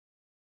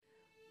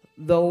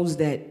those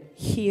that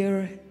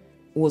hear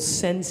will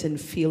sense and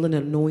feel an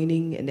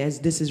anointing, and as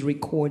this is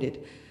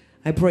recorded,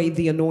 I pray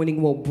the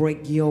anointing will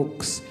break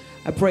yokes.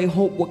 I pray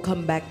hope will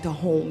come back to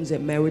homes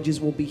and marriages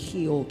will be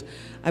healed.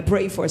 I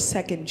pray for a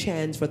second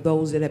chance for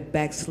those that have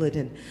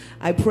backslidden.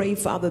 I pray,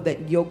 Father,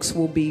 that yokes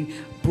will be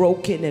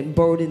broken and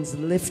burdens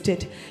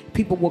lifted.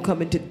 People will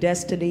come into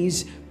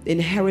destinies.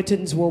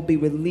 Inheritance will be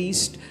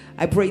released.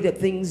 I pray that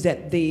things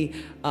that the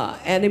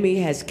enemy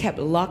has kept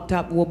locked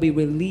up will be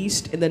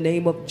released in the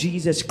name of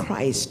Jesus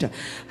Christ.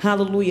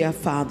 Hallelujah,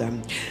 Father.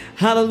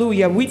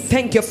 Hallelujah. We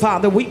thank you,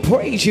 Father. We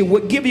praise you.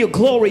 We give you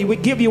glory. We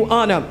give you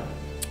honor.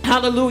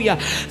 Hallelujah.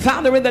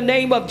 Father, in the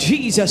name of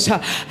Jesus,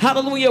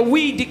 hallelujah,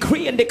 we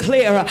decree and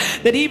declare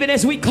that even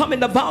as we come in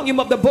the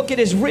volume of the book, it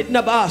is written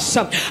of us,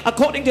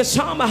 according to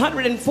Psalm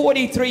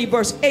 143,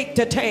 verse 8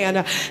 to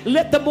 10,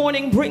 let the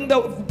morning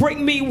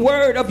bring me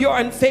word of your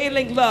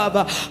unfailing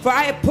love, for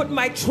I have put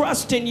my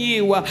trust in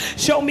you.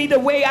 Show me the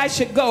way I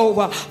should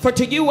go, for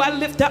to you I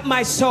lift up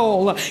my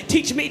soul.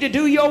 Teach me to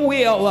do your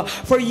will,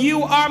 for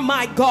you are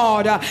my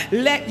God.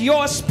 Let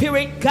your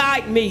spirit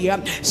guide me,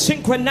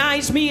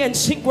 synchronize me and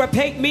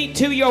syncopate me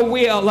to your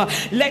will.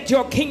 Let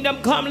your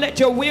kingdom come. Let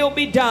your will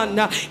be done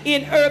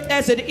in earth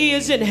as it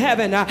is in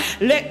heaven.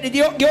 Let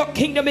your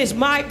kingdom is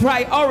my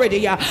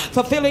priority.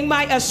 Fulfilling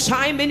my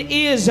assignment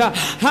is,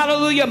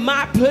 hallelujah,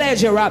 my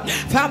pleasure.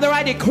 Father,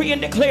 I decree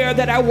and declare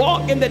that I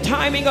walk in the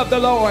timing of the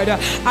Lord.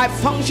 I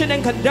function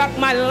and conduct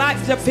my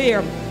life to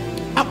fear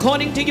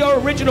according to your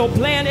original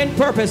plan and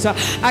purpose.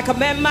 I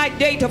command my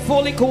day to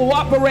fully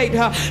cooperate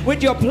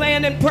with your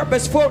plan and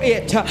purpose for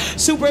it.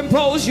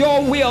 Superimpose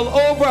your will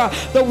over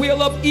the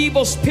will of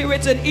evil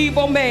spirits and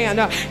evil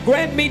man.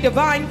 Grant me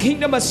divine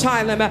kingdom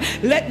asylum.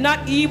 Let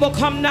not evil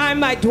come nigh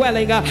my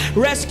dwelling.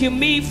 Rescue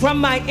me from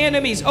my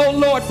enemies, O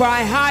Lord, for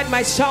I hide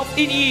myself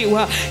in you.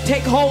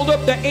 Take hold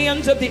of the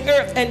ends of the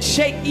earth and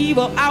shake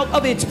evil out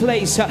of its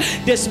place.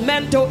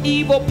 Dismantle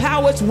evil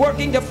powers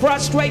working to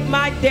frustrate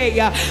my day,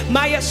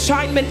 my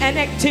assignment and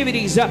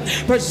activities.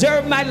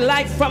 Preserve my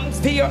life from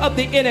fear of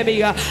the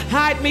enemy.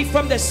 Hide me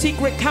from the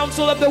secret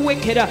counsel of the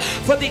wicked,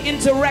 for the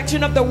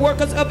insurrection of the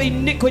workers of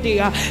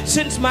iniquity.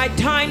 Since my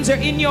times are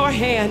in your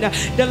hand,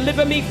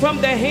 deliver me from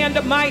the hand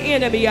of my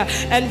enemy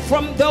and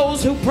from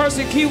those who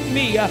persecute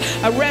me.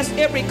 Arrest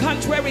every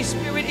contrary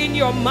spirit in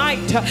your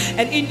might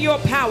and in your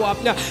power.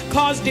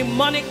 Cause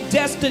demonic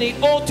destiny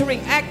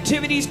altering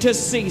activities to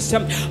cease.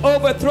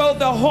 Overthrow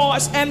the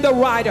horse and the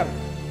rider.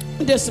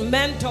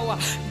 Dismantle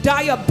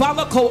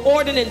diabolical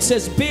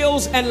ordinances,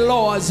 bills, and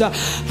laws.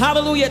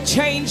 Hallelujah.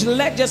 Change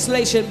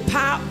legislation,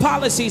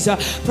 policies,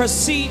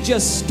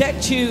 procedures,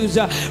 statutes,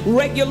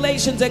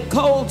 regulations, and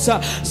codes,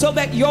 so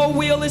that your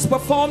will is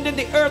performed in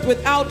the earth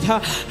without,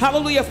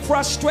 hallelujah,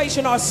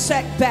 frustration or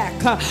setback.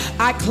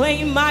 I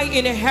claim my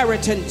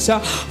inheritance.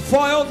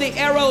 Foil the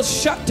arrows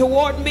shot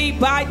toward me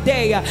by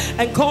day,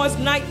 and cause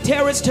night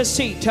terrors to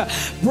cease.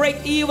 Break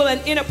evil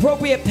and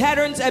inappropriate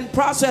patterns and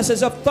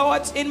processes of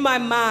thoughts in my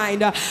mind.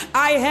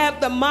 I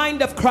have the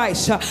mind of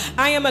Christ.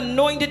 I am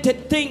anointed to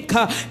think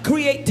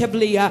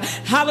creatively,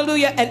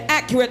 hallelujah, and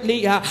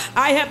accurately.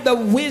 I have the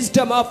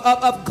wisdom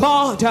of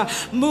God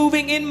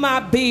moving in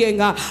my being.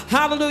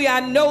 Hallelujah. I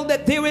know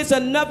that there is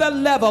another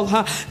level.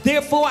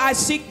 Therefore, I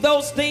seek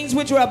those things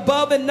which are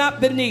above and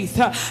not beneath.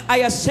 I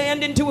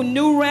ascend into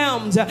new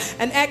realms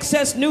and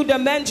access new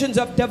dimensions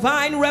of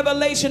divine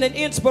revelation and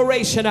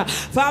inspiration.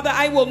 Father,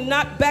 I will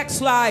not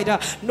backslide,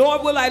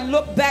 nor will I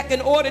look back in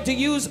order to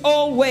use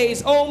old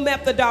ways, old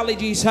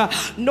methodologies,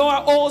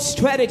 nor old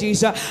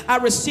strategies. I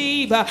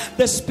receive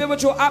the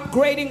spiritual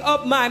upgrading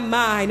of my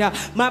mind.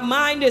 My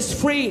mind is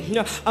free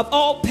of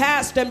all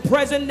past and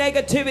present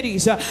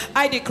negativities.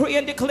 I decree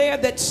and declare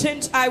that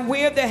since I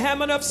wear the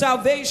helmet of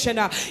salvation,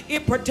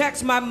 it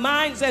protects my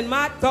minds and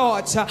my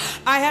thoughts.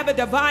 I have a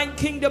divine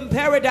kingdom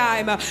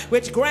paradigm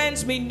which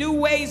grants me new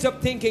ways of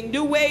thinking,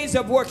 new ways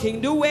of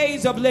working, new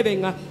ways of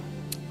living.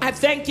 I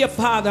thank you,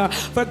 Father,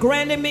 for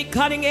granting me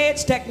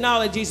cutting-edge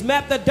technologies,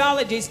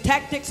 methodologies,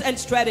 tactics, and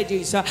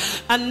strategies.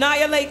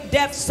 Annihilate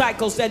death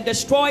cycles and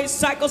destroy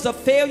cycles of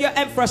failure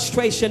and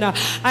frustration.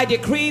 I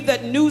decree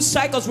that new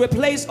cycles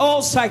replace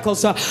old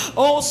cycles.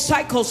 Old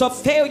cycles of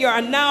failure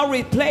are now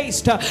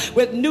replaced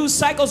with new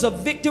cycles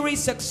of victory,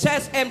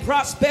 success, and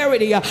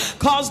prosperity.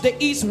 Cause the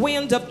east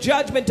winds of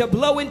judgment to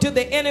blow into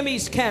the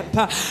enemy's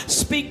camp.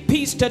 Speak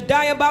peace to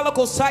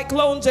diabolical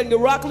cyclones and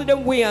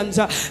Euroclidon winds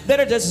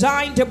that are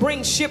designed to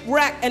bring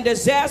shipwreck and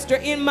disaster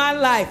in my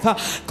life.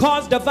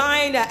 Cause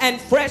divine and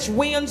fresh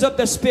winds of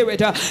the Spirit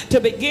to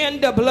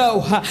begin to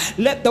blow.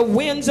 Let the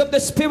winds of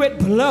the Spirit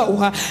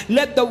blow.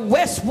 Let the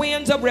west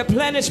winds of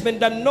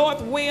replenishment, the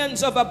north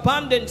winds of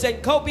abundance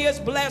and copious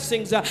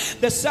blessings,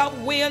 the south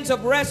winds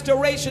of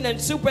restoration and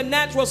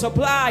supernatural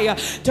supply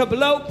to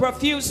blow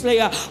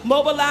profusely.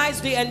 Mobilize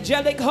the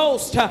angelic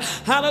host.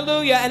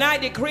 Hallelujah. And I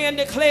decree and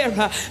declare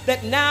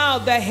that now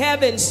the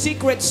heaven's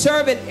secret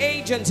servant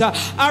agents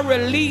are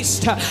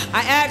released.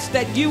 I ask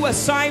that you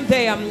assign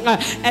them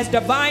as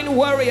divine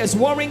warriors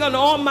warring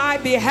on my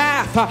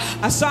behalf.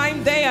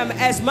 Assign them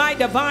as my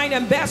divine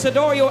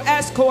ambassadorial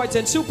escorts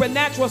and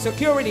supernatural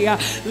security.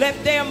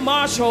 Let them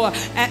marshal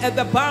at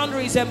the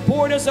boundaries and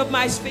borders of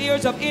my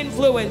spheres of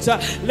influence.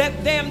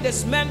 Let them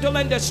dismantle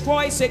and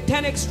destroy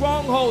satanic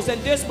strongholds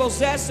and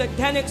dispossess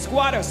satanic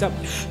squatters.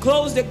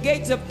 Close the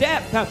gates of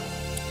death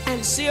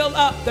and seal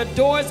up the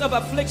doors of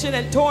affliction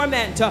and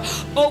torment.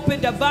 Open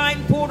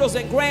divine portals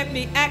and grant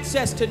me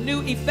access to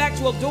new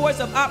effectual doors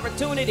of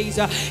opportunities,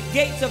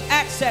 gates of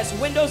access,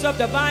 windows of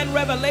divine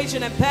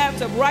revelation, and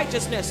paths of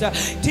righteousness.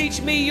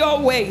 Teach me your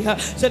way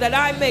so that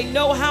I may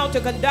know how to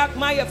conduct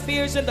my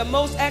affairs in the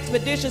most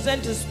expeditious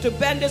and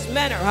stupendous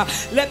manner.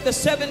 Let the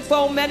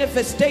sevenfold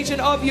manifestation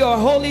of your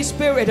Holy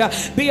Spirit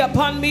be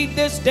upon me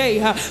this day.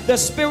 The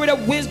spirit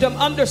of wisdom,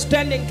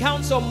 understanding,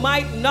 counsel,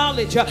 might,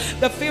 knowledge,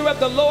 the fear of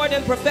the Lord,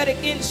 and prophetic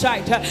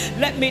insight.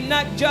 Let me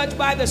not judge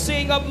by the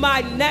seeing of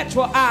my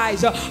natural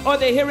eyes or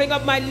the hearing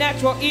of my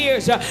natural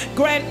ears.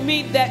 Grant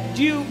me that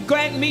you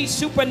grant me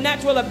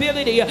supernatural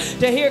ability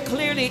to hear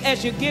clearly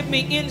as you give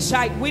me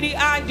insight, witty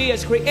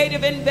ideas,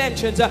 creative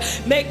inventions.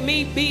 Make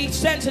me be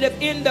sensitive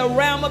in the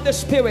realm of the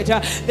spirit,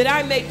 that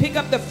I may pick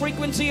up the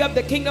frequency of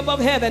the kingdom of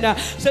heaven,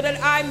 so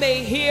that I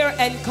may hear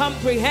and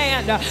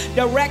comprehend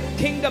direct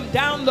kingdom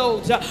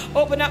downloads.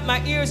 Open up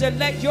my ears and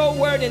let your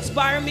word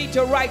inspire me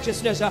to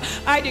righteousness.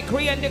 I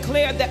decree and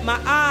declare that my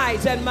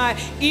eyes and my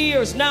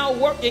ears now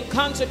work in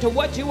concert to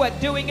what you are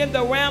doing in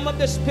the realm of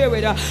the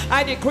spirit.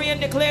 I decree and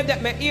declare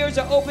that my ears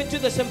are open to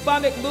the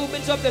symphonic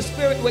movements of the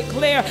spirit with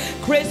clear,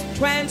 crisp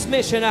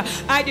transmission.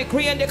 I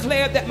decree and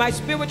declare that my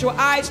spiritual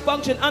eyes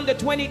function under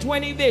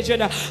 20/20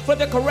 vision for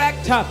the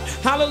correct,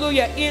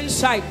 hallelujah,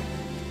 insight,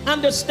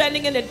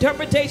 understanding and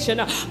interpretation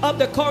of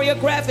the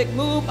choreographic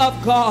move of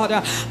God.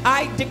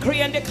 I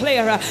decree and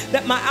declare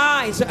that my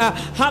eyes,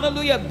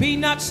 hallelujah, be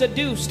not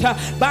seduced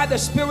by the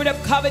spirit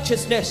of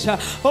covetousness.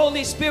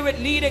 Holy Spirit,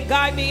 lead and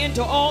guide me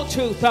into all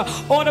truth.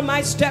 Order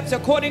my steps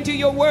according to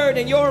your word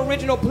and your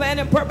original plan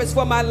and purpose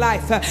for my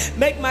life.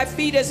 Make my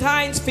feet as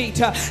hinds feet.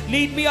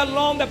 Lead me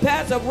along the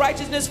paths of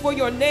righteousness for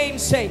your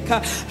name's sake.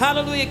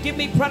 Hallelujah. Give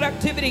me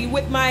productivity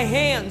with my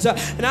hands.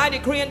 And I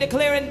decree and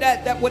declare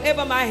that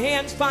whatever my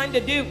hands find to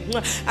do,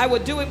 I will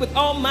do it with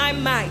all my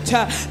might.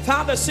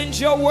 Father, since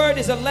your word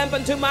is a lamp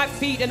unto my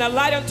feet and a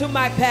light unto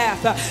my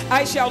path,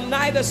 I shall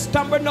neither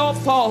stumble nor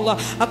fall.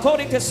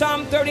 According to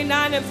Psalm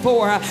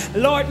 39:4,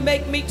 Lord,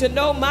 make me to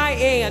know my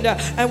end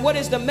and what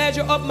is the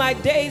measure of my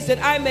days, that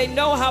I may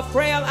know how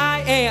frail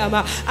I am.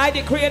 I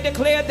decree and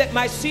declare that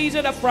my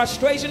season of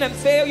frustration and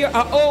failure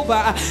are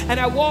over, and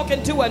I walk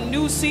into a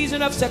new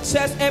season of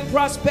success and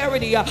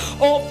prosperity.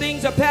 All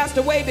things are passed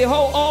away.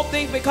 Behold, all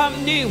things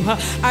become new.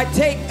 I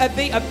take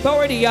the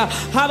authority,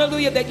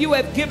 hallelujah, that you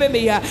have given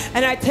me,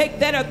 and I take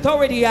that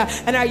authority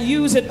and I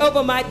use it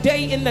over my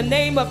day in the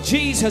name of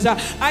Jesus.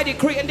 I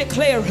decree and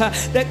declare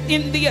that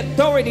in the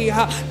authority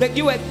that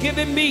you have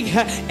given me,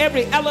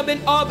 every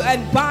element of,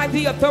 and by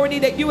the authority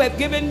that you have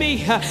given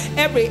me,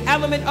 every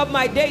element of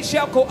my day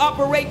shall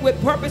cooperate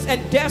with purpose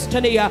and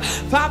destiny.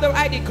 Father,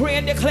 I decree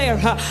and declare,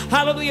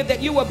 hallelujah,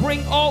 that you will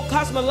bring all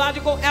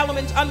cosmological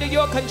elements under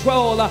your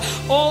control,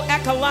 all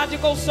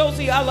ecological,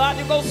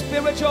 sociological,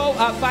 spiritual,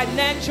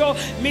 financial,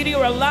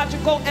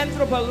 meteorological,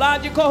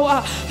 anthropological,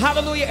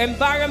 hallelujah,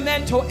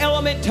 environmental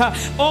element.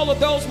 All of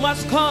those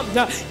must come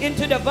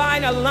into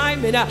divine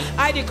alignment.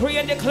 I decree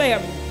and declare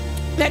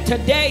that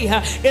today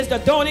is the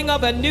dawning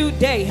of a new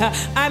day.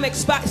 I'm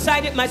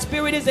excited. My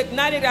spirit is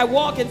ignited. I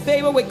walk in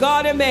favor with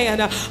God and man.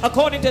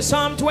 According to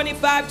Psalm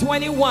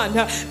 25:21,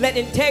 let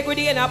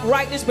integrity and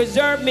uprightness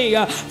preserve me,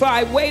 for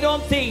I wait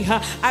on thee.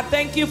 I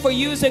thank you for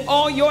using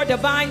all your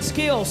divine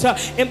skills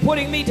in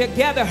putting me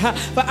together,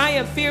 for I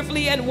am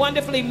fearfully and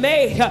wonderfully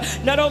made.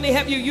 Not only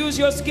have you used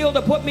your skill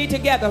to put me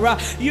together,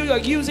 you are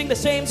using the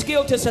same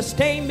skill to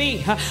sustain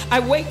me.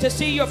 I wait to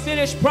see your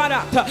finished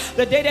product,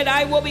 the day that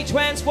I will be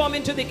transformed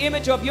into the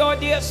image of your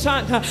dear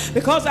son,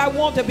 because I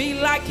want to be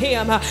like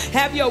him.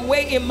 Have your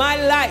way in my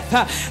life.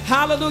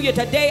 Hallelujah.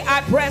 Today I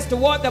press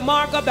toward the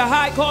mark of the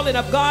high calling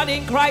of God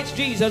in Christ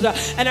Jesus,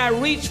 and I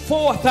reach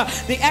forth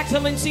the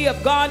excellency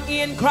of God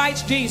in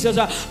Christ Jesus.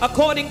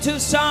 According to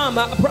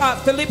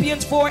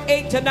Philippians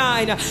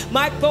 4:8-9,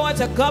 my thoughts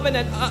are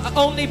governed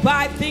only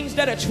by things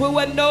that are true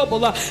and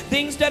noble,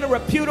 things that are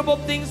reputable,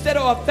 things that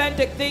are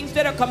authentic, things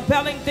that are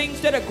compelling,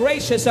 things that are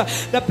gracious,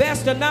 the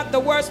best and not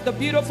the worst, the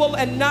beautiful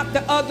and not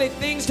the ugly,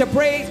 things to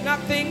praise, not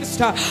things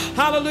to,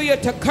 hallelujah,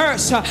 to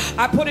curse.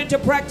 I put into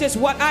practice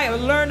what I have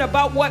learned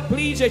about what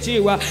pleases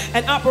you,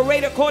 and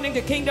operate according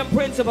to kingdom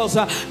principles.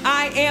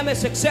 I am a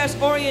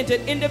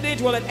success-oriented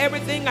individual, and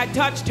everything I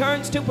touch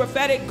turns to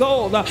prophetic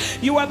gold.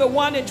 You are the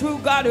one and true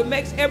God who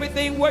makes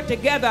everything work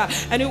together,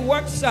 and who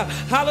works,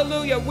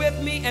 hallelujah, with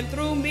me and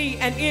through me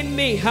and in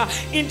me,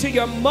 into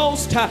your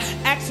most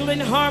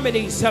excellent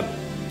harmonies.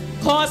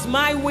 Cause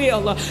my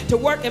will to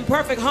work in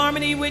perfect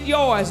harmony with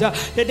yours.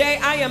 Today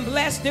I am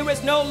blessed. There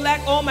is no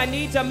lack. All my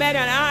needs are met,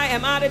 and I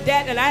am out of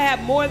debt, and I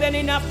have more than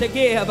enough to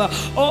give.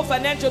 All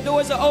financial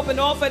doors are open.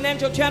 All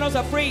financial channels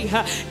are free.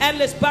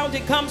 Endless bounty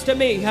comes to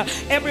me.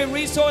 Every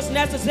resource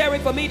necessary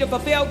for me to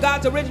fulfill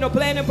God's original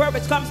plan and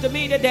purpose comes to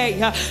me today.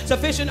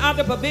 Sufficient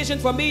other provision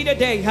for me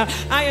today.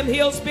 I am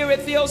healed,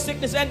 spirit-filled.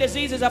 Sickness and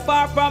diseases are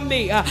far from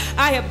me.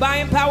 I have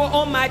buying power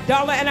on my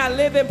dollar, and I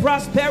live in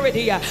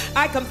prosperity.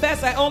 I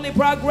confess I only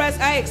progress.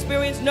 I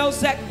experience no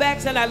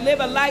setbacks, and I live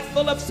a life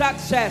full of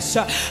success.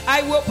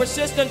 I will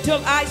persist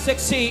until I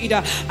succeed.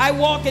 I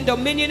walk in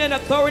dominion and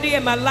authority,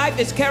 and my life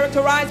is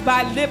characterized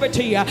by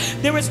liberty.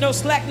 There is no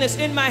slackness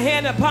in my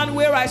hand upon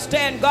where I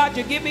stand. God,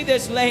 you give me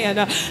this land.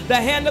 The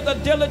hand of the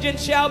diligent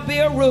shall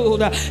bear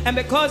rule. And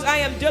because I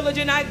am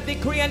diligent, I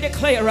decree and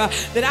declare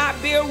that I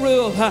bear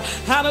rule.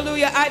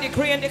 Hallelujah. I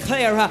decree and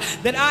declare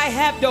that I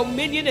have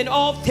dominion in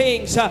all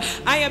things.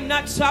 I am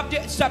not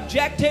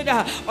subjected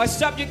or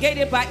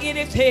subjugated by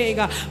anything,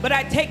 but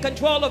I take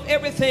control of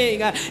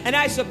everything, and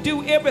I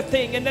subdue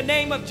everything in the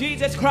name of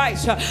Jesus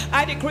Christ.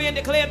 I decree and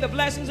declare the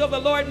blessings of the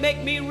Lord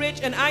make me rich,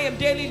 and I am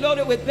daily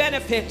loaded with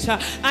benefits.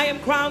 I am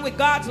crowned with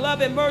God's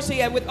love and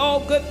mercy, and with all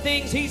good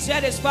things he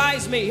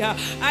satisfies me.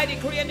 I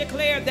decree and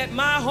declare that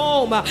my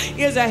home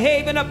is a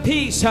haven of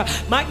peace.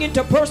 My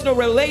interpersonal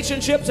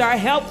relationships are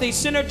healthy,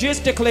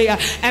 synergistically,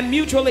 and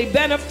mutually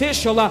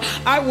beneficial.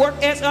 I work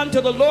as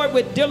unto the Lord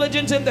with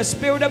diligence in the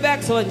spirit of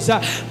excellence.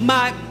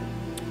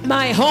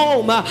 My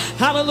home,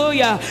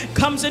 hallelujah,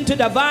 comes into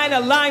divine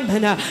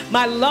alignment.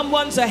 My loved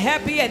ones are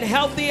happy and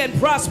healthy and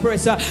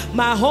prosperous.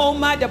 My home,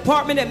 my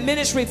department and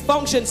ministry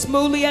function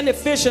smoothly and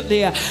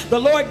efficiently. The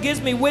Lord gives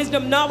me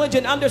wisdom, knowledge,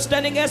 and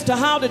understanding as to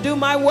how to do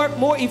my work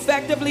more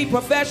effectively,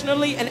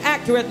 professionally, and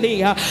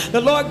accurately.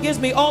 The Lord gives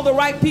me all the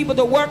right people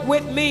to work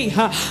with me,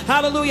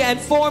 hallelujah, and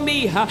for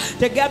me.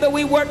 Together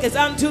we work as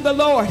unto the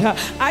Lord.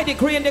 I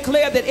decree and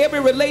declare that every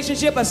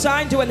relationship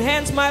assigned to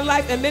enhance my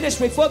life and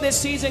ministry for this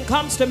season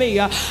comes to me.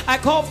 I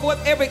call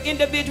forth every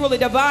individual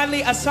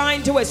divinely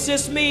assigned to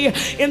assist me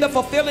in the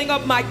fulfilling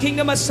of my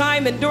kingdom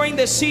assignment during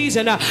this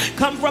season.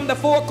 Come from the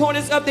four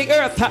corners of the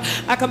earth.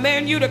 I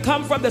command you to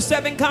come from the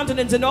 7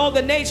 continents and all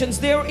the nations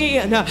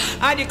therein.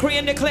 I decree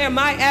and declare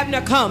my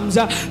Abner comes.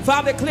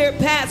 Father, clear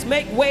paths,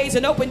 make ways,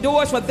 and open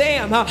doors for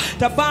them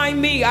to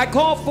find me. I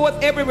call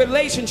forth every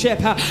relationship,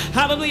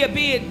 hallelujah,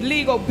 be it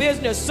legal,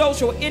 business,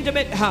 social,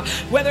 intimate,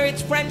 whether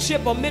it's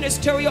friendship or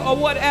ministerial or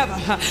whatever.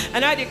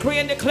 And I decree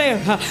and declare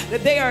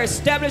that they are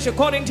established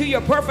according to your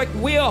perfect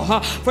will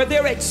for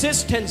their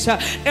existence.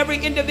 Every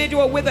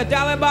individual with a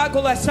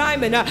diabolical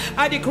assignment,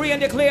 I decree and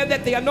declare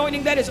that the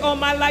anointing that is on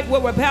my life will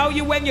repel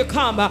you when you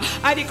come.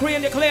 I decree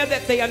and declare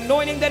that the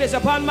anointing that is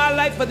upon my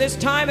life for this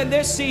time and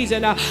this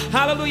season,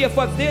 hallelujah,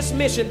 for this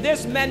mission,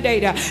 this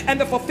mandate, and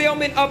the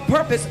fulfillment of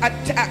purpose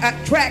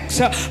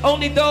attracts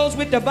only those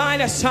with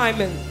divine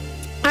assignment.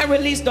 I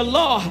release the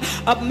law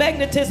of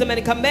magnetism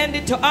and command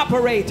it to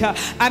operate.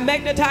 I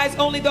magnetize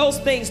only those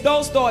things,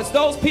 those thoughts,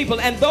 those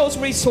people, and those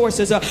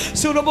resources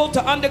suitable to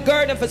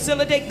undergird and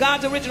facilitate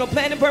God's original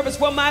plan and purpose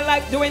for my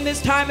life during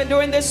this time and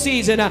during this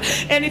season.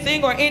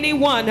 Anything or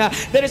anyone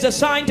that is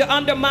assigned to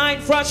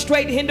undermine,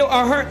 frustrate, hinder,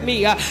 or hurt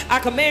me, I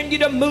command you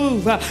to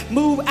move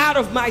out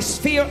of my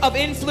sphere of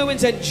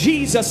influence in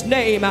Jesus'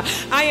 name.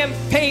 I am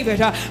favored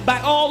by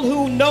all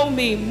who know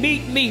me,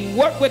 meet me,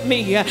 work with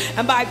me,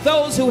 and by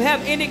those who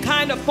have any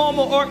kind of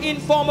formal or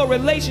informal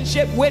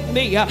relationship with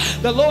me.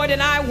 The Lord and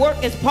I work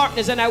as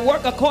partners, and I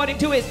work according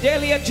to his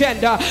daily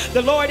agenda.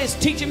 The Lord is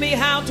teaching me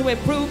how to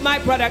improve my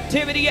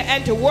productivity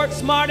and to work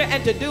smarter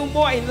and to do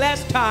more in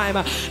less time.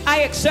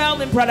 I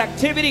excel in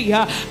productivity.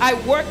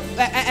 I work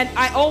and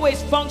I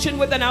always function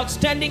with an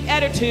outstanding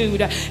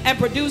attitude and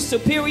produce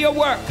superior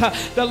work.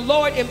 The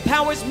Lord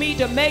empowers me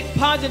to make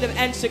positive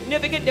and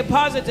significant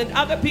deposits in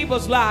other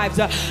people's lives.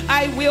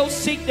 I will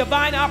seek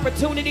divine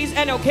opportunities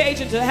and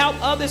occasions to help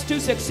others to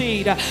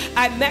succeed.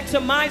 I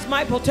maximize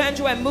my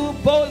potential and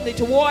move boldly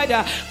toward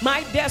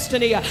my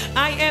destiny.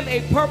 I am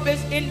a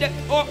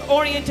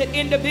purpose-oriented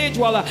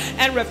individual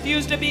and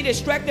refuse to be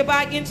distracted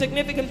by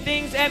insignificant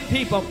things and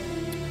people.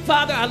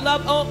 Father,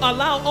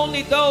 allow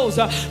only those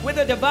with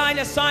a divine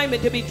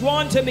assignment to be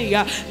drawn to me.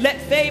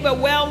 Let favor,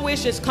 well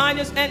wishes,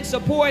 kindness, and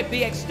support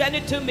be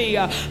extended to me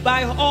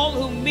by all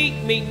who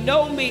meet me,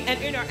 know me,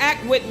 and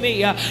interact with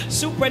me.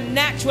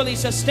 Supernaturally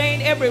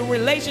sustain every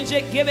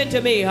relationship given to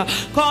me.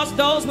 Cause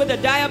those with a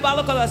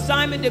diabolical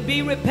assignment to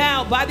be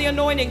repelled by the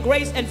anointing,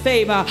 grace, and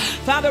favor.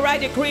 Father, I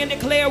decree and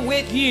declare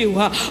with you,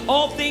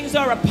 all things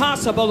are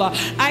possible.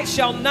 I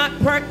shall not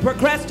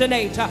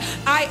procrastinate.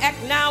 I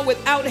act now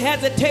without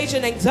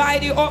hesitation and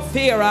anxiety or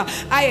fear.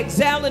 I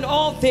excel in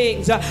all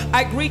things.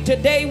 I greet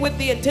today with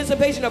the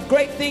anticipation of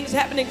great things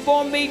happening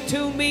for me,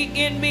 to me,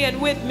 in me, and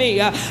with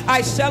me.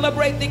 I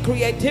celebrate the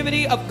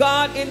creativity of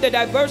God in the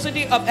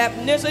diversity of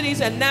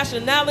ethnicities and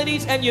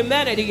nationalities and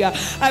humanity.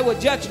 I will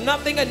judge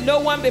nothing and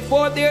no one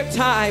before their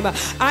time.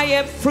 I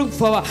am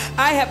fruitful.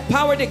 I have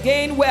power to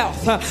gain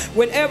wealth.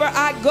 Whenever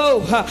I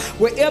go,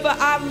 wherever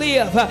I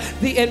live,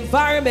 the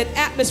environment,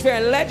 atmosphere,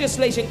 and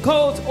legislation,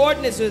 codes,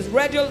 ordinances,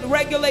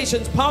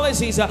 regulations,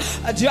 policies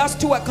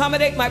adjust to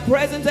accommodate my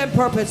presence and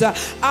purpose.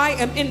 I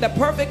am in the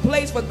perfect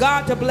place for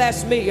God to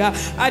bless me.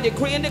 I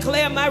decree and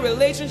declare my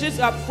relationships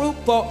are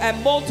fruitful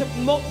and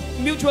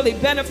mutually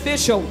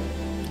beneficial.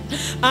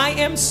 I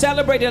am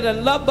celebrated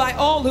and loved by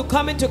all who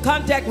come into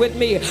contact with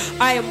me.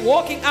 I am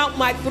walking out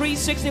my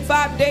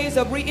 365 days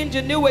of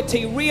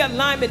re-ingenuity,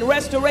 realignment,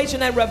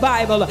 restoration, and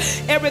revival.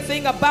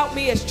 Everything about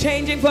me is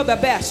changing for the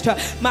best.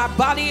 My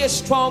body is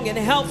strong and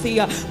healthy.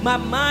 My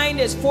mind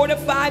is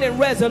fortified and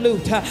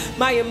resolute.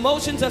 My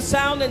emotions are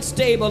sound and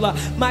stable.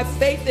 My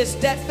faith is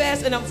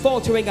steadfast and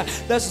unfaltering.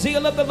 The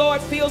zeal of the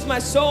Lord fills my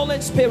soul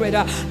and spirit.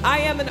 I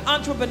am an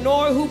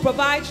entrepreneur who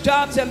provides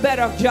jobs and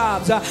better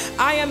jobs.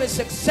 I am a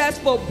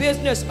successful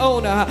business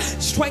owner.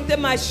 Strengthen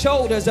my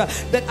shoulders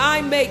that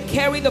I may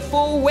carry the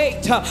full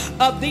weight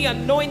of the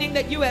anointing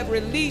that you have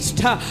released,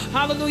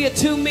 hallelujah,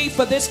 to me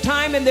for this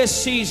time and this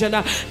season.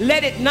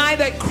 Let it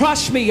neither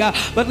crush me,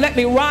 but let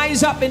me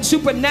rise up in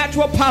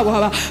supernatural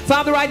power.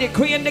 Father, I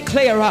decree and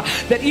declare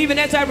that even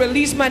as I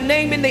release my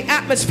name in the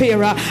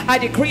atmosphere, I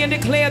decree and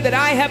declare that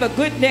I have a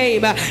good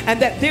name and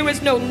that there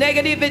is no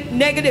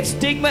negative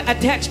stigma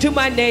attached to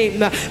my name.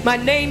 My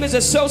name is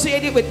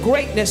associated with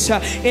greatness,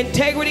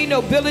 integrity,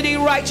 nobility,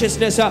 righteousness,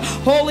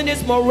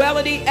 holiness,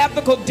 morality,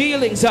 ethical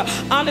dealings,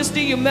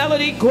 honesty,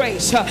 humility,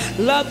 grace,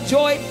 love,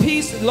 joy,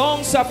 peace,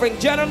 long-suffering,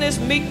 gentleness,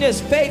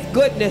 meekness, faith,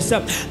 goodness,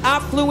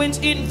 affluence,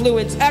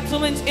 influence,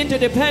 excellence,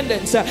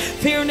 interdependence,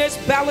 fairness,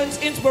 balance,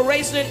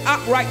 inspiration, and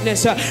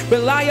uprightness,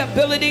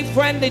 reliability,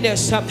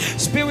 friendliness,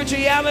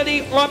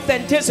 spirituality,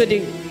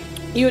 authenticity,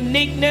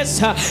 uniqueness,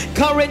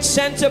 courage,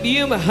 sense of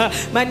humor.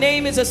 My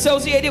name is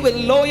associated with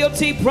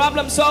loyalty,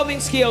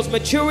 problem-solving skills,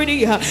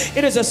 maturity.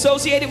 It is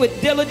associated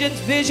with diligence,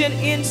 vision,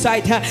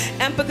 insight,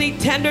 empathy,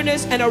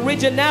 tenderness, and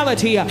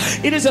originality.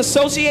 It is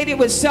associated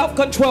with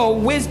self-control,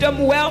 wisdom,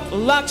 wealth,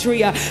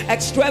 luxury,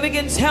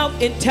 extravagance,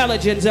 health,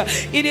 intelligence.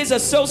 It is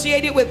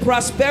associated with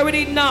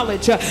prosperity,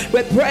 knowledge,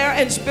 with prayer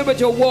and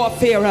spiritual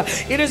warfare.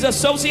 It is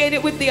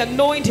associated with the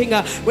anointing,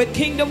 with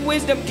kingdom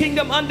wisdom,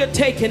 kingdom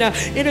undertaking.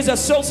 It is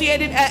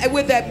associated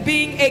with that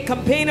being a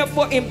campaigner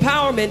for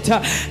empowerment,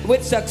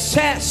 with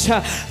success.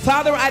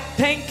 Father, I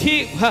thank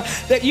you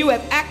that you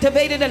have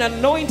activated an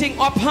anointing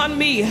upon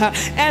me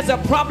as a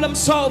problem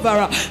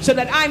solver, so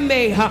that I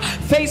may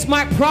face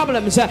my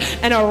problems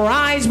and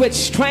arise with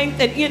strength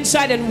and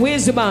insight and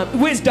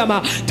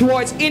wisdom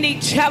towards any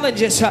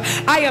challenges.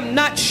 I am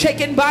not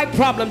shaken by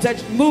problems, and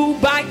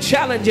moved by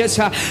challenges.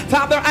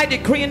 Father, I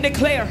decree and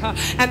declare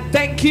and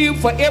thank you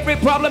for every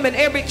problem and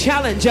every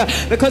challenge,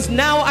 because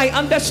now I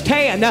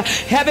understand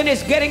heaven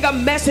is getting a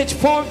message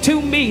formed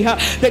to me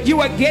that you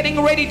are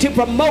getting ready to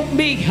promote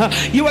me.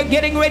 You are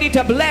getting ready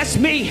to bless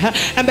me.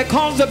 And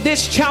because of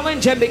this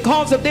challenge and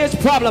because of this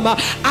problem,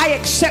 I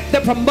accept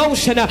the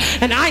promotion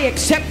and I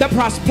accept the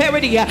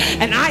prosperity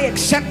and I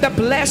accept the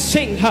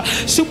blessing.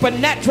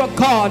 Supernatural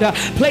God,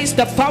 place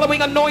the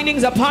following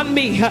anointings upon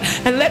me,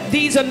 and let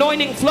these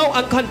anointings flow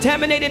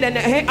uncontaminated and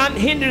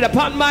unhindered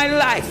upon my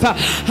life.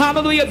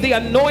 Hallelujah. The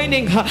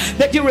anointing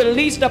that you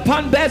released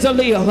upon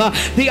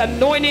Bezalel, the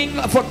anointing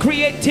for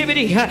creativity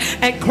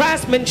and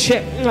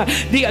craftsmanship,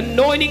 the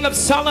anointing of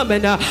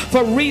Solomon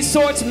for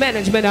resource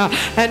management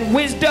and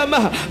wisdom,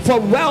 for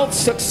wealth,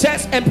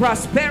 success, and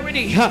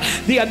prosperity,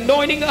 the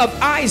anointing of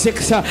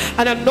Isaac,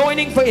 an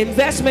anointing for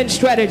investment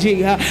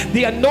strategy,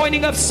 the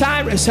anointing of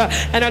Cyrus,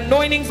 an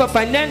anointing for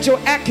financial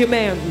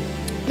acumen,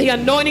 the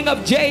anointing of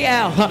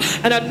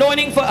JL, an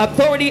anointing for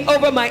authority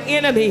over my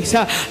enemies,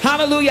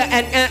 hallelujah,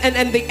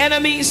 and the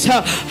enemies,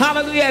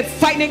 hallelujah,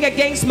 fighting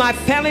against my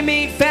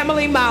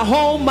family, my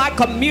home, my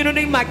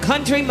community, my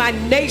country, my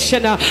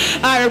nation.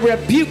 I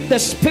rebuke the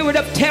spirit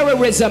of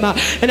terrorism,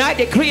 and I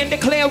decree and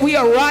declare we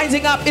are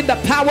rising up in the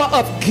power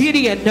of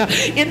Gideon,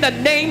 in the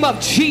name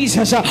of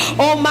Jesus.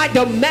 All my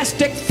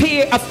domestic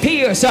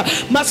fears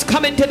must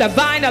come into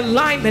divine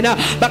alignment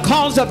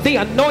because of the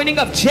anointing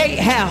of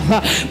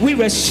JL. We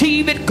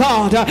receive it,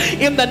 God,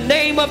 in the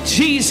name of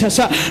Jesus.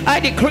 I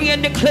decree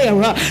and declare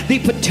the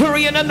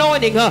Praetorian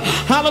anointing,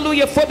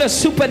 hallelujah, for the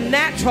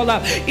supernatural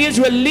is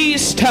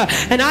released,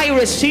 and I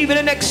receive it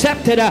and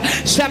accept it.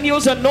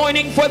 Samuel's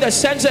anointing for the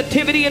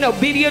sensitivity and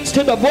obedience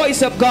to the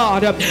voice of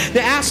God,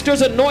 the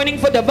Astor's anointing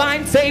for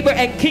divine favor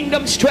and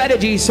kingdom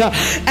strategies.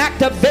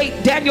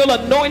 Activate Daniel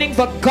anointing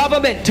for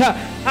government,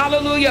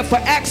 hallelujah, for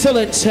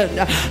excellence,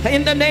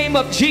 in the name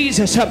of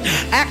Jesus.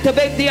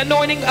 Activate the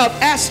anointing of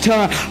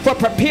Esther for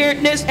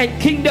preparedness and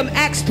kingdom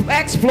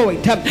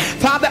exploit.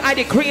 Father, I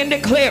decree and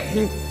declare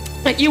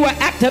that you are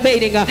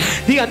activating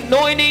the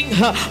anointing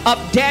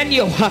of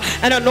Daniel,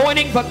 an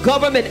anointing for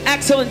government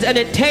excellence and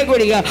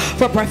integrity,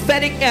 for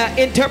prophetic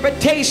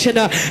interpretation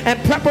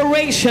and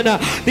preparation,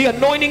 the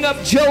anointing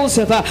of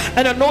Joseph,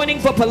 an anointing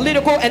for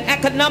political and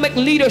economic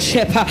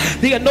leadership,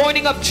 the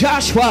anointing of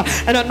Joshua,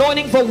 an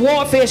anointing for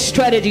warfare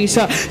strategies,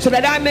 so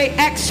that I may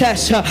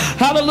access,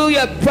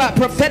 hallelujah,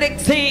 prophetic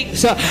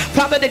things,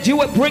 Father, that you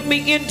would bring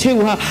me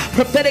into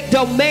prophetic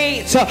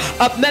domains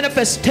of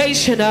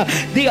manifestation,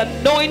 the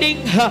anointing,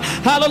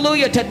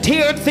 hallelujah, to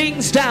tear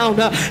things down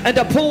and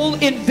to pull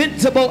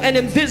invincible and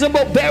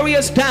invisible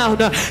barriers down,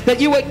 that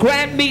you would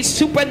grant me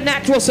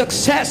supernatural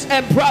success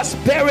and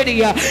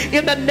prosperity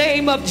in the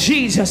name of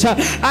Jesus.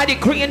 I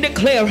decree and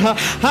declare,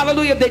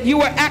 hallelujah, that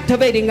you are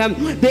activating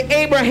the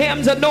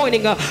Abraham's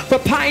anointing for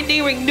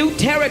pioneering new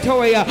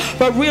territory,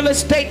 for real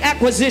estate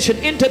acquisition,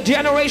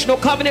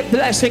 intergenerational covenant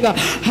blessing,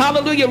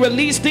 hallelujah.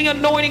 Release the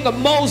anointing of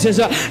Moses,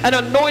 an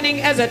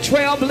anointing as a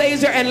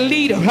trailblazer and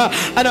leader,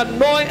 an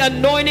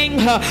anointing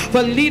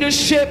for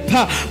leadership,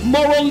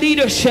 moral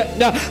leadership,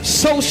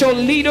 social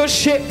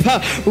leadership.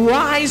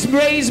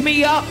 Raise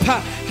me up,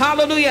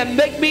 hallelujah, and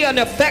make me an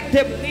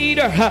effective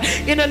leader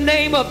in the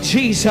name of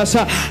Jesus.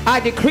 I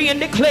decree and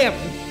declare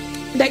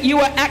that you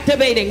are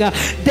activating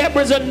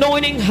Deborah's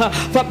anointing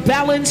for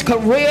balance,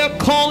 career,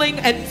 calling,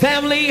 and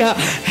family,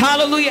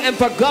 hallelujah, and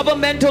for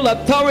governmental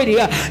authority,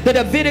 the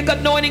Davidic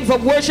anointing for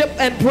worship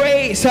and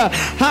praise,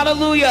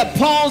 hallelujah,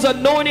 Paul's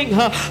anointing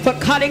for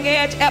cutting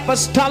edge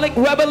apostolic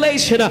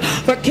revelation,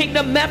 for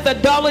kingdom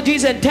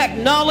methodologies and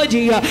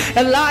technology,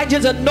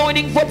 Elijah's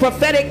anointing for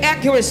prophetic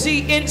accuracy,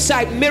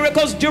 insight,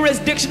 miracles,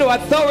 jurisdictional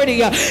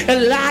authority,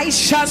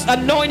 Elisha's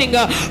anointing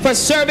for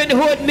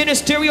servanthood,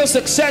 ministerial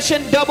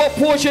succession, double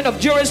portion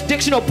of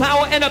jurisdictional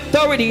power and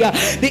authority,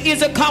 the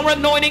Issachar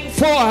anointing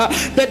for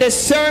the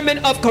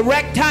discernment of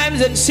correct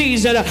times and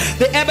season,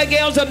 the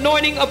Abigail's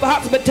anointing of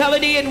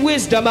hospitality and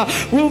wisdom,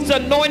 Ruth's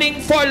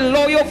anointing for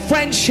loyal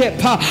friendship,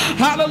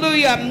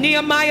 hallelujah,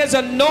 Nehemiah's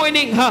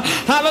anointing,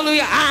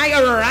 hallelujah,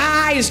 I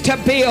arise to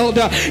build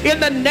in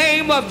the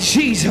name of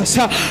Jesus.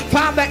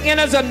 Father,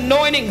 Anna's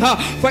anointing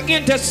for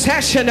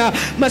intercession,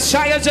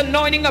 Messiah's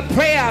anointing of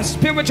prayer,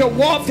 spiritual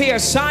warfare,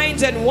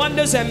 signs and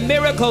wonders and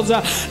miracles,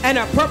 and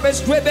a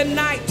purpose-driven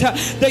night,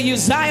 the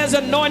Uzziah's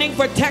anointing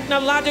for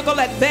technological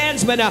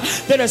advancement,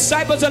 the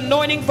disciples'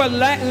 anointing for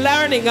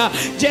learning,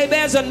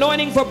 Jabez's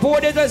anointing for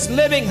borderless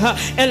living.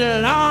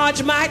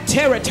 Enlarge my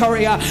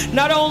territory,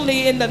 not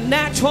only in the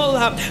natural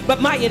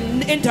but my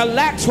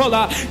intellectual.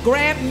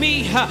 Grant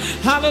me,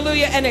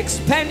 hallelujah, an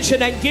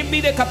expansion and give me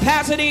the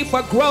capacity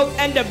for growth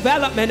and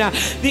development.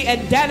 The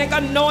Adamic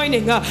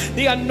anointing,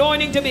 the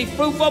anointing to be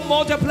fruitful,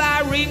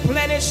 multiply,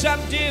 replenish,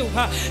 subdue,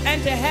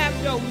 and to have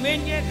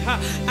dominion.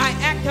 I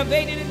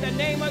activate it in the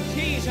name of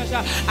Jesus.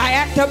 I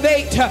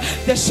activate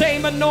the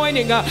same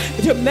anointing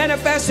to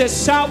manifest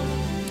itself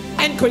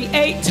and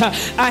create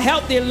a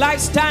healthy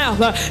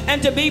lifestyle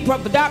and to be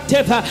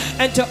productive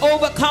and to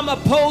overcome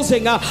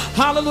opposing,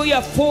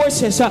 hallelujah,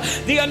 forces.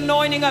 The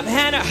anointing of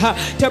Hannah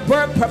to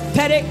birth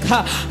prophetic,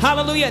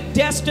 hallelujah,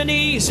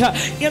 destinies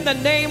in the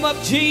name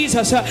of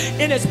Jesus,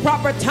 in its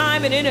proper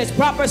time and in its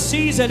proper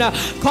season.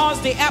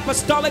 Cause the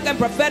apostolic and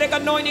prophetic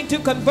anointing to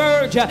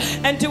converge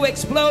and to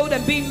explode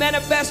and be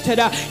manifested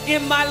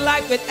in my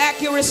life with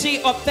accuracy,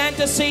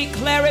 authenticity,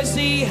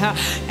 clarity,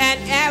 and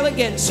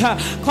elegance.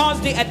 Cause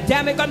the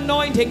Adamic anointing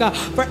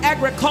for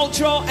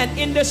agricultural and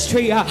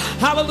industry,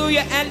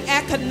 hallelujah,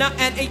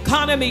 and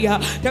economy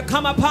to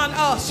come upon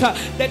us,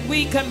 that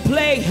we can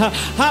play,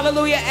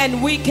 hallelujah,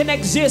 and we can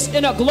exist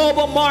in a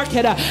global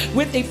market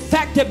with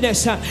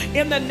effectiveness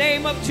in the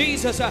name of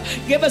Jesus.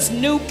 Give us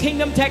new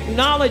kingdom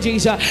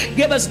technologies,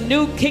 give us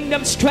new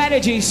kingdom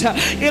strategies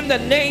in the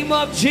name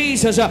of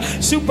Jesus.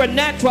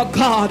 Supernatural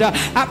God,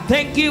 I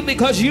thank you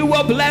because you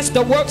will bless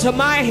the works of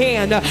my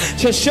hand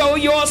to show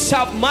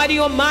yourself mighty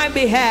on my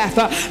behalf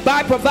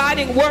by providing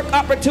work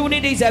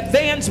opportunities,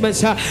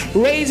 advancements,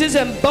 raises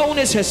and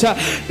bonuses,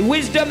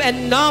 wisdom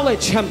and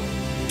knowledge,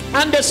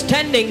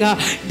 understanding,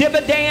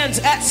 dividends,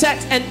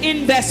 assets and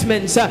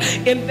investments,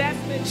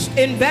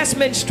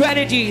 investment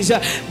strategies,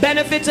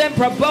 benefits and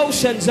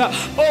promotions,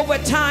 over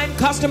time,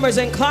 customers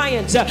and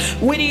clients,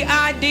 witty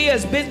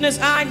ideas, business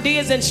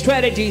ideas and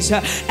strategies,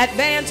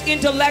 advanced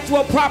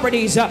intellectual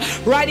properties,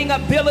 writing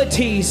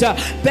abilities,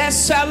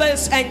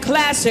 bestsellers and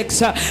classics,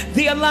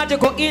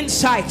 theological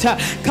insight,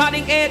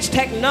 cutting edge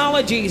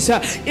technologies,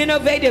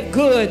 innovative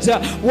goods,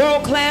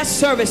 world-class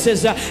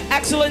services,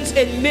 excellence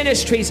in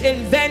ministries,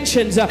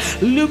 inventions,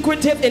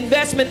 lucrative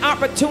investment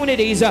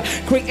opportunities,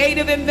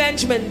 creative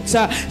investments,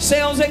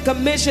 sales and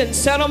commissions,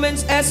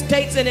 settlements,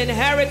 estates and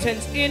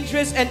inheritance,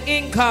 interest and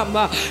income,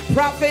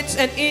 profits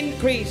and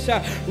increase,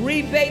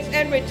 rebates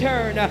and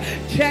return,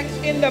 checks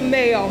in the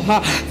mail,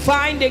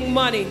 finding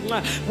money,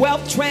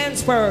 wealth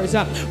transfers,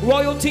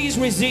 royalties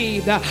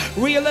received,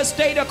 real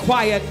estate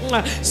acquired,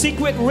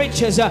 secret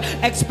riches,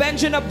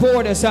 expansion of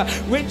borders,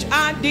 rich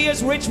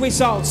ideas, rich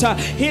results,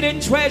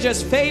 hidden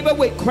treasures, favor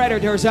with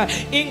creditors,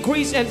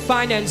 increase in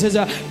finance,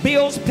 finances,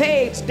 bills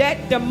paid,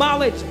 debt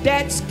demolished,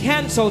 debts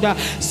canceled,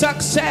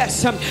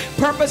 success,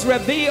 purpose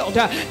revealed,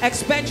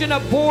 expansion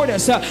of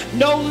borders,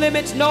 no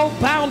limits, no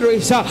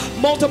boundaries,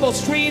 multiple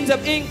streams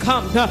of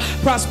income,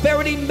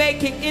 prosperity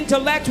making,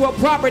 intellectual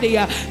property,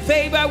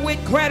 favor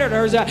with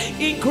creditors,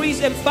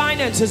 increase in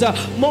finances,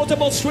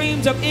 multiple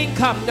streams of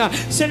income,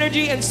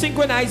 synergy and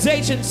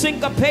synchronization,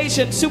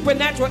 syncopation,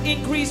 supernatural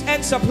increase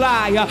and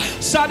supply,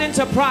 sudden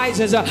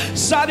surprises,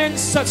 sudden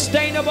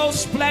sustainable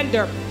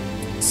splendor,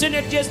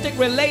 synergistic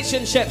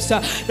relationships,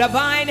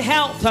 divine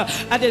health,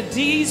 a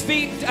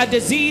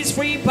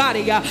disease-free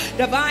body,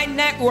 divine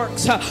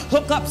networks,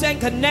 hookups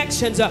and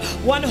connections,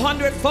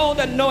 100-fold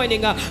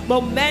anointing,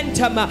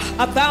 momentum,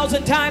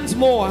 1,000 times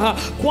more,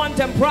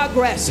 quantum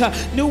progress,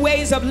 new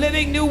ways of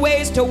living, new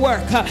ways to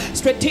work,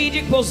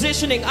 strategic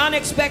positioning,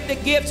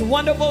 unexpected gifts,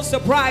 wonderful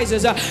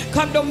surprises,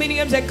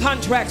 condominiums and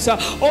contracts,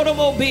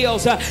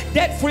 automobiles,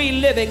 debt-free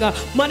living,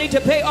 money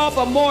to pay off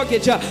a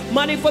mortgage,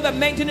 money for the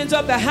maintenance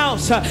of the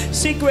house,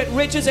 secret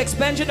riches,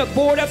 expansion of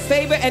border,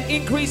 favor and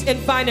increase in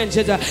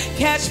finances,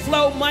 cash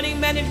flow, money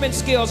management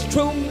skills,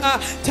 true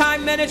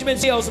time management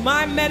skills,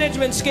 mind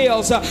management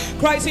skills,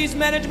 crisis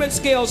management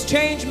skills,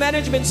 change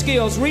management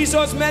skills,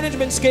 resource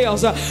management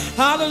skills.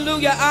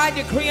 Hallelujah. I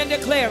decree and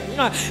declare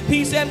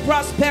peace and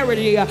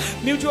prosperity,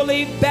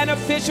 mutually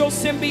beneficial,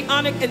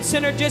 symbiotic and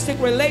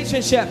synergistic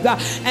relationship,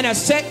 and a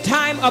set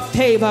time of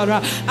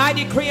favor. I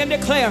decree and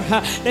declare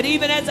that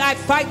even as I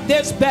fight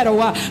this battle,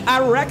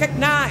 I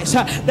recognize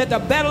that the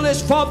battle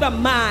is for the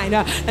mind,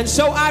 and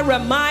so I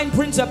remind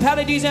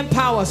principalities and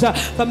powers,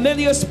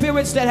 familiar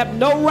spirits that have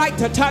no right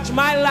to touch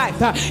my life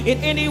in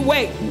any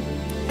way.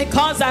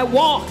 Because I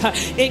walk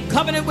in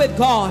covenant with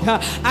God,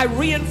 I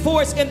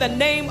reinforce in the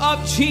name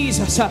of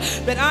Jesus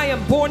that I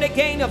am born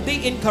again of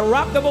the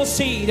incorruptible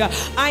seed.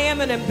 I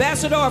am an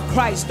ambassador of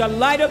Christ, the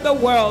light of the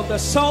world, the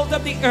salt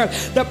of the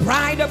earth, the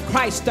bride of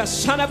Christ, the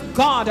Son of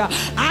God.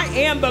 I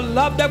am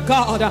beloved of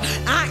God.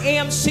 I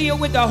am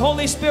sealed with the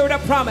Holy Spirit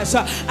of promise.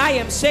 I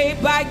am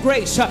saved by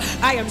grace.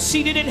 I am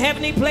seated in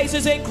heavenly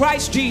places in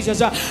Christ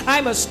Jesus.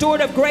 I'm a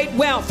steward of great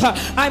wealth.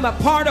 I'm a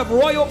part of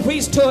royal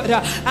priesthood.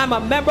 I'm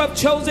a member of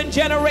chosen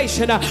generation,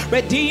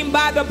 redeemed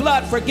by the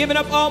blood, forgiven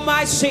of all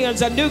my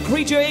sins, a new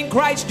creature in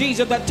Christ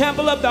Jesus, the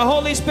temple of the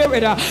Holy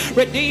Spirit,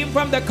 redeemed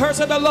from the curse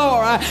of the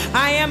law.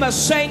 I am a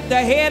saint, the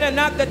head and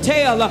not the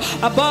tail,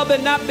 above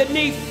and not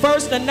beneath,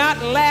 first and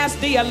not last,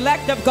 the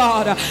elect of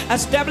God,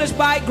 established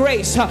by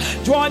grace,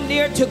 drawn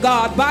near to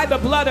God by the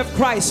blood of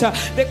Christ,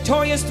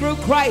 victorious through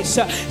Christ,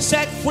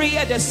 set free,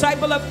 a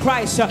disciple of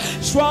Christ,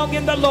 strong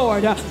in the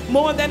Lord,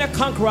 more than a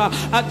conqueror,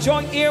 a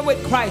joint heir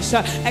with Christ,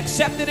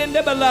 accepted in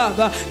the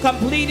beloved,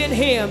 complete in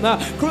Him,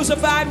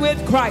 crucified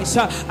with Christ,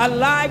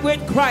 alive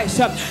with Christ,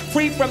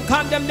 free from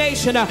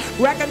condemnation,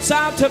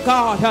 reconciled to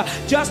God,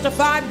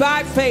 justified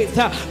by faith,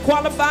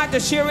 qualified to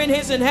share in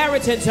His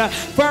inheritance,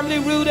 firmly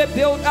rooted,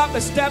 built up,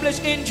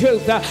 established in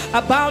truth,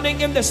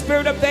 abounding in the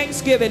spirit of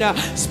thanksgiving,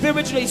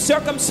 spiritually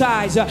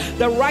circumcised,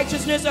 the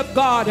righteousness of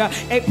God,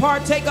 a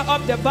partaker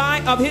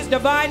of His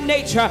divine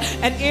nature,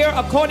 an heir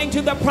according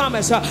to the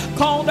promise,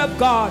 called of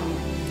God,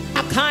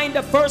 a kind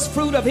of first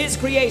fruit of His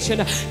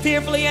creation,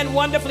 fearfully and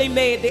wonderfully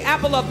made, the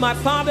apple of my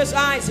Father's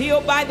eyes,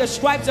 healed by the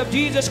stripes of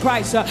Jesus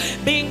Christ,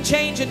 being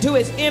changed into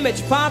His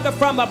image, Father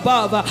from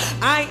above.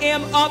 I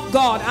am of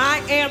God. I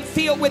am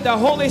filled with the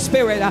Holy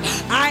Spirit.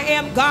 I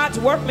am God's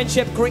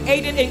workmanship,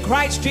 created in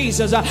Christ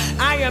Jesus.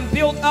 I am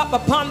built up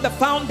upon the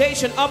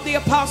foundation of the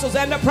apostles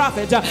and the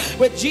prophets,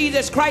 with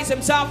Jesus Christ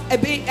Himself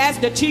as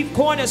the chief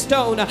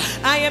cornerstone.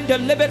 I am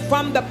delivered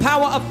from the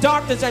power of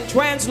darkness and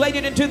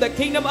translated into the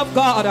kingdom of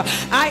God.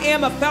 I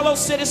am a fellow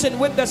citizen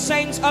with the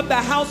saints of the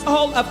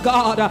household of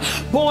God,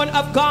 born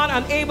of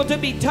God, unable to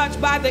be touched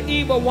by the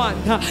evil one.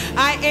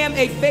 I am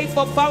a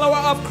faithful follower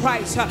of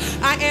Christ.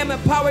 I am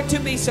empowered to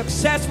be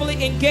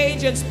successfully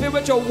engaged in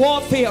spiritual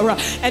warfare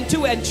and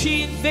to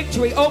achieve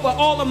victory over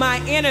all of my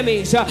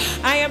enemies.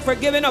 I am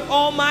forgiven of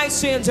all my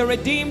sins and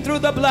redeemed through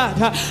the blood.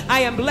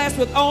 I am blessed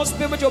with all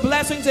spiritual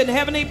blessings in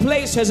heavenly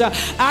places.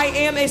 I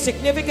am a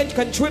significant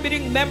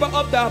contributing member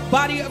of the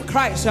body of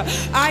Christ.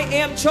 I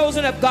am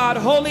chosen of God,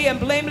 holy and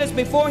blameless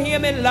before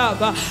Him in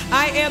love.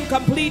 I am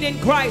complete in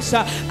Christ.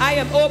 I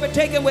am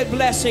overtaken with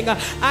blessing.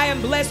 I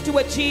am blessed to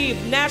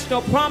achieve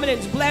national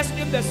prominence, blessed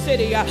in the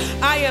city.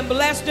 I am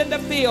blessed in the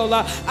field.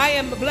 I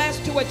am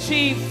blessed to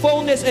achieve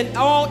fullness in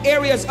all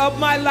areas of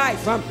my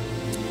life.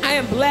 I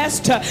am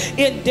blessed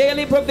in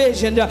daily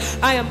provision.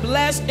 I am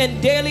blessed in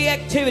daily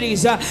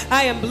activities.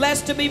 I am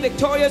blessed to be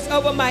victorious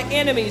over my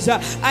enemies.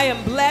 I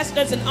am blessed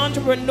as an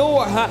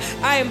entrepreneur.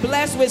 I am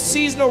blessed with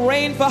seasonal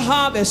rain for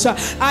harvest.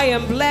 I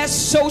am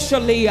blessed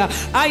socially.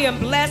 I am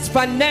blessed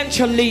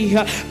financially,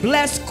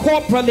 blessed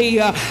corporally.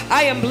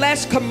 I am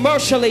blessed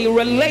commercially,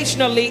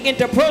 relationally,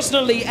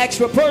 interpersonally,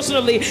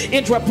 extrapersonally,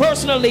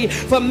 intrapersonally,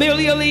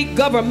 familially,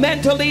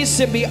 governmentally,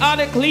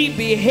 symbiotically,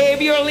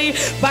 behaviorally,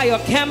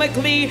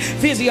 biochemically,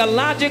 physiologically,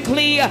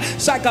 physiologically,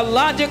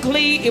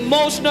 psychologically,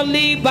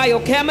 emotionally,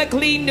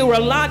 biochemically,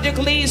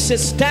 neurologically,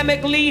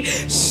 systemically,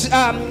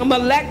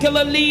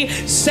 molecularly,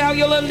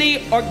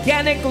 cellularly,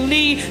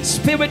 organically,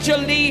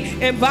 spiritually,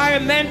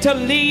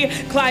 environmentally,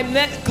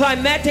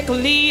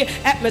 climatically,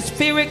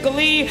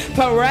 atmospherically,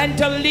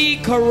 parentally,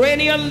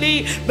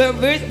 corneally,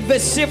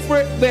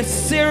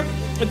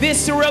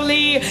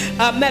 viscerally,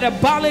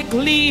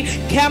 metabolically,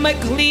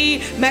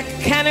 chemically,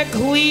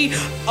 mechanically,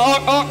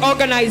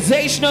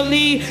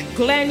 organizationally,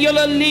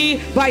 glandularly,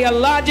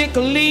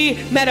 biologically,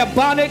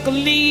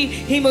 metabolically,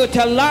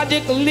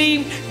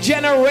 hematologically,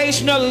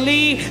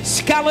 generationally,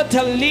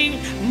 skeletally,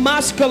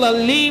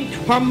 muscularly,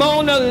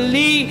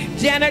 hormonally,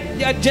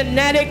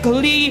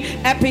 genetically,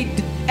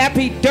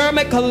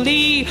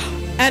 epidermically,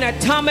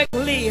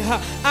 anatomically.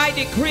 I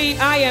decree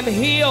I am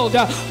healed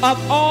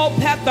of all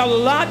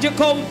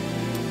pathological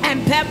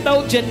and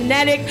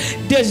pathogenetic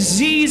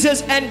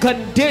diseases and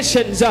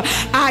conditions.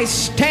 I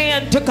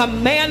stand to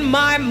command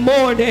my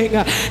morning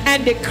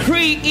and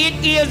decree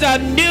it is a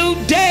new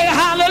day.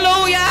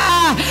 Hallelujah.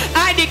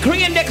 I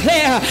decree and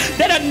declare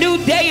that a new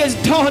day is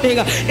dawning.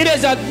 It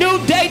is a new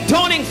day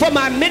dawning for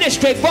my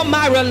ministry, for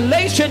my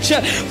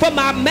relationship, for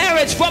my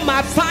marriage, for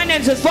my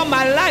finances, for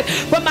my life,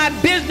 for my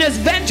business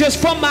ventures,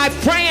 for my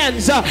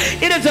friends.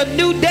 It is a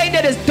new day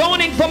that is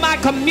dawning for my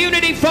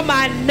community, for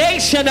my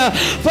nation,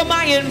 for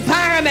my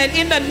environment.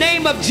 In the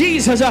name of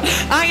Jesus,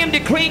 I am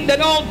decreeing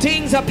that all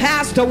things are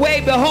passed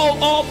away. Behold,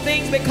 all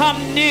things become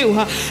new.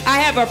 I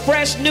have a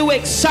fresh new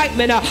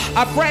excitement,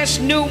 a fresh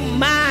new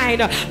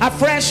mind, a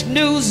fresh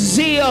new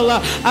zeal,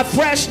 a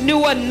fresh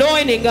new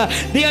anointing.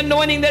 The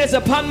anointing that is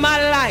upon my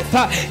life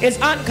is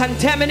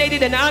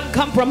uncontaminated and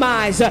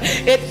uncompromised.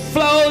 It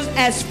flows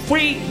as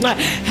free,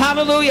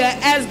 hallelujah,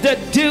 as the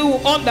dew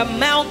on the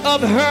Mount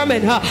of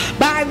Hermon.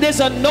 By this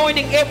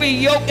anointing, every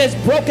yoke is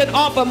broken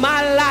off of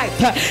my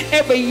life.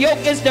 Every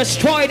yoke is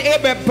destroyed.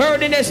 Every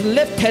burden is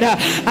lifted.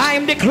 I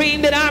am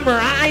decreeing that I'm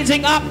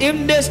rising up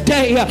in this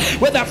day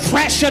with a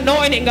fresh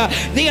anointing,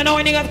 the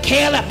anointing of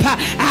Caleb.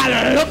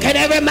 I look at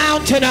every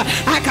mountain.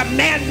 I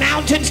command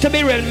mountains to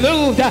be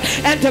removed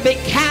and to be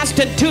cast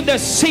into the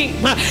sea.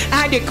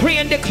 I decree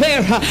and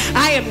declare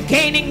I am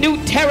gaining new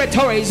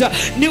territories,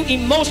 new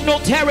emotional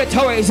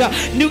territories,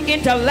 new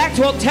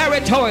intellectual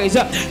territories,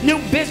 new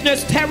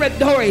business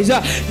territories,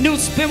 new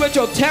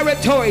spiritual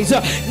territories,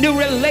 new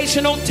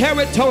relational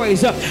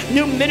territories,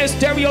 new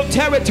ministerial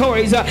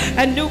territories,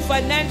 and new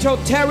financial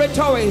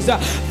territories.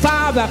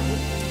 Father,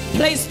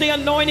 place the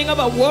anointing of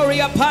a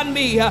warrior upon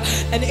me,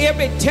 and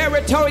every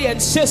territory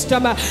and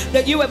system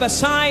that you have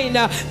assigned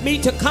me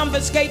to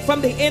confiscate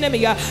from the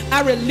enemy.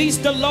 I release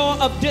the law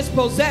of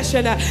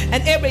dispossession,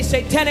 and every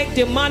satanic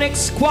demonic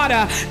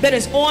squatter that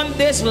is on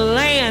this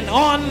land,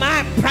 on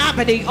my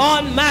property,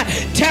 on my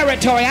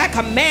territory, I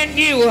command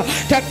you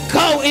to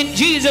go in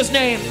Jesus'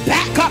 name.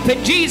 Back up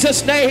in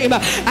Jesus' name.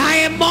 I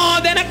am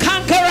more than a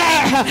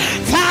conqueror.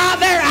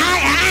 Father, I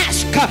ask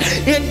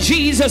in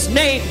Jesus'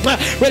 name,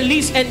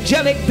 release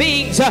angelic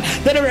beings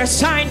that are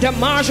assigned to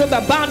marshal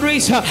the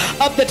boundaries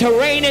of the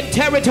terrain and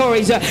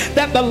territories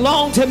that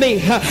belong to me.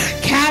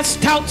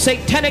 Cast out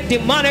satanic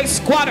demonic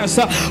squatters.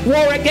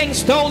 War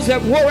against those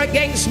that war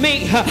against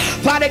me.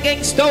 Fight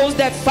against those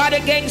that fight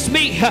against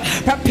me.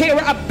 Prepare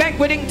a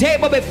banqueting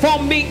table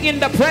before me in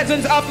the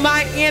presence of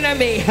my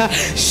enemy.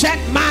 Set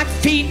my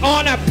feet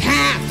on a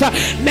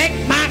path.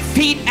 Make my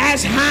feet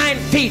as hind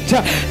feet.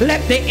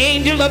 Let the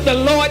angel of the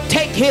Lord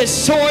take his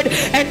sword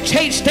and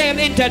chase them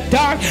into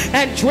dark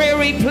and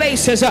dreary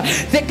places.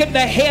 Thicken the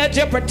hedge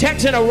of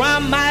protection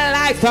around my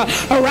life,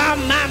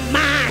 around my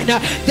mind.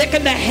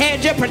 Thicken the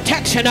hedge of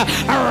protection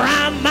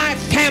around my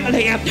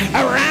family,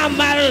 around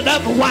my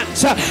loved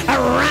ones,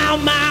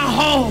 around my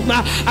home,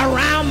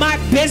 around my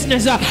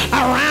business,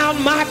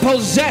 around my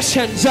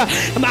possessions,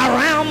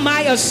 around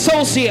my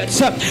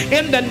associates.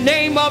 In the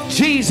name of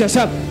Jesus,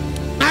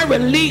 I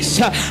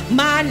release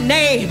my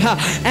name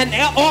and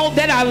all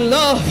that I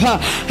love,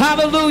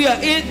 hallelujah,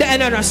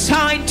 and are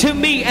assigned to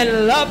me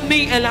and love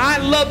me, and I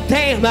love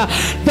them.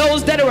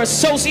 Those that are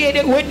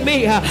associated with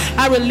me,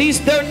 I release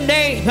their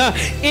name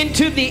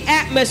into the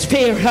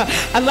atmosphere.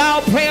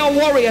 Allow prayer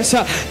warriors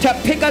to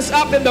pick us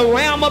up in the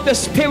realm of the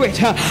spirit,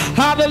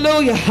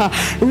 hallelujah,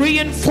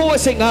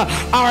 reinforcing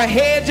our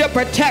hedge of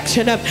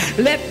protection.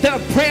 Let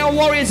the prayer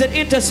warriors and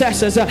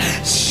intercessors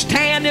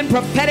stand in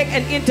prophetic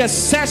and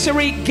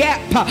intercessory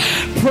gap,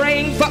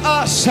 praying for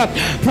us,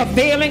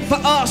 prevailing for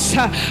us.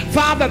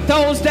 Father,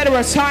 those that are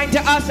assigned to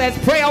us as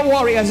prayer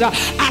warriors,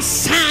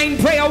 assign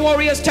prayer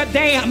warriors to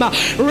them.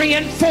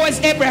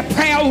 Reinforce every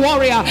prayer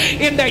warrior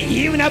in the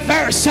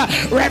universe.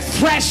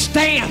 Refresh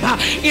them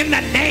in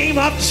the name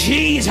of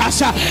Jesus.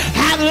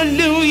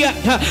 Hallelujah.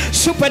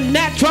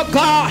 Supernatural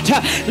God,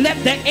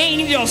 let the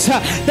angels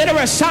that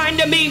are assigned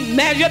to me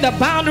measure the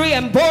boundary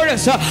and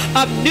borders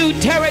of new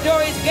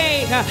territories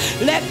gained.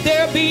 Let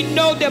there be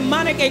no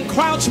demonic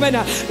encroachment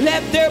possession.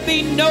 Let there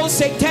be no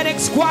satanic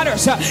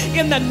squatters.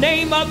 In the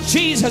name of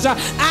Jesus,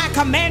 I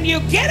command you,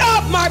 get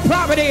off my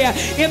property.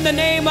 In the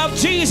name of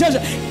Jesus,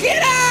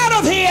 get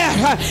out of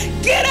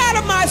here. Get out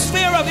of my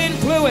sphere of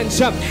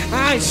influence.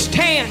 I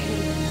stand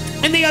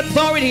in the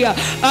authority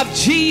of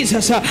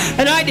Jesus,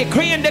 and I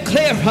decree and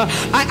declare,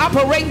 I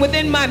operate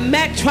within my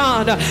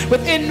metron,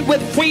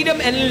 with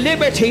freedom and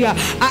liberty. I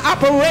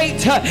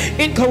operate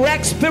in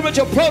correct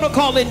spiritual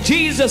protocol in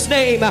Jesus'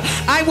 name.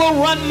 I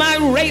will run my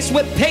race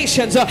with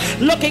patience,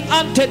 looking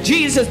unto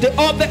Jesus, the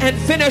author and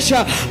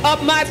finisher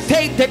of my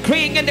faith,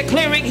 decreeing and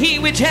declaring, he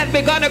which hath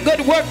begun a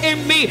good work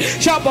in me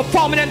shall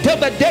perform it until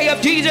the day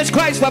of Jesus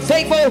Christ. For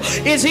faithful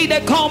is he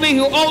that called me,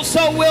 who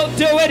also will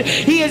do it.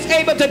 He is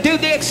able to do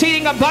the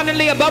exceeding abundantly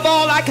above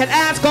all I can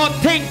ask or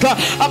think,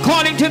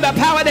 according to the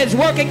power that's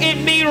working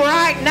in me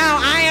right now.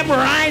 I am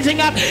rising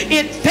up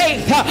in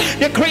faith,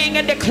 decreeing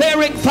and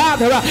declaring,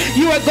 Father,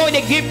 you are going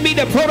to give me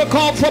the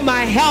protocol for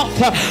my health,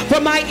 for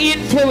my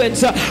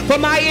influence, for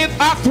my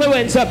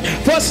affluence,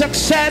 for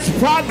success,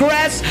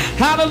 progress,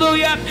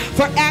 hallelujah,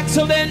 for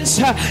excellence,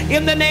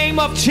 in the name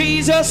of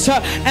Jesus,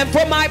 and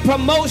for my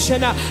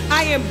promotion.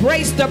 I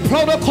embrace the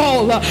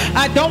protocol.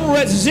 I don't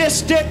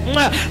resist it,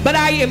 but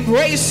I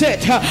embrace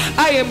it.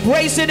 I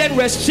embrace it and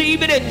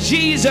receive it in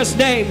Jesus'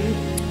 name.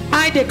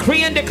 I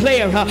decree and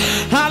declare,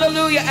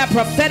 hallelujah, a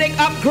prophetic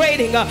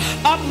upgrading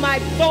of my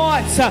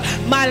thoughts,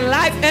 my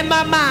life and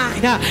my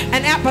mind,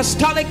 an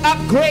apostolic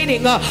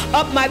upgrading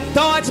of my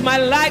thoughts, my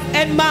life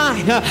and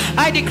mind.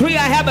 I decree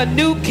I have a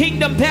new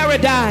kingdom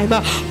paradigm.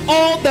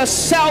 All the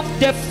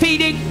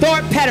self-defeating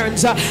thought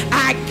patterns,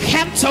 I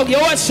cancel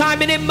your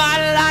assignment in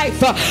my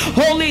life.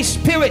 Holy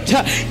Spirit,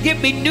 give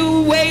me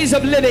new ways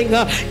of living.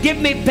 Give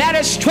me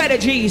better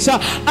strategies.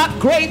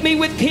 Upgrade me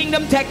with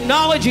kingdom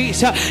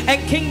technologies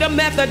and kingdom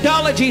methodologies.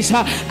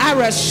 I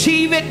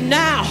receive it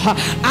now.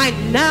 I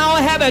now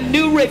have a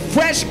new,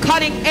 refreshed,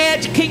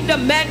 cutting-edge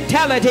kingdom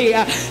mentality.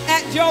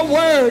 At your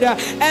word,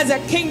 as a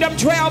kingdom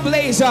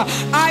trailblazer,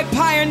 I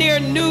pioneer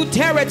new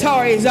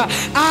territories.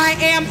 I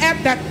am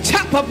at the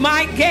top of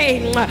my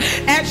game.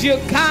 As you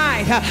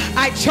guide,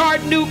 I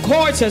chart new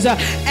courses.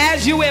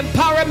 As you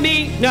empower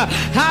me,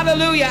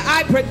 hallelujah,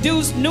 I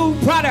produce new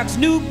products,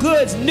 new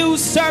goods, new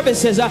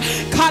services,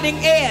 cutting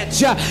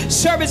edge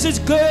services,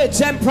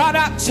 goods, and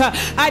products.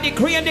 I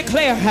decree and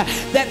declare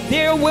that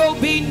there will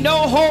be no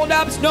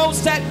holdups, no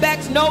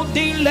setbacks, no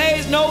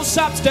delays, no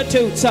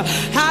substitutes.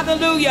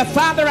 Hallelujah.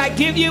 Father, I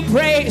give you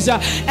praise.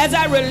 As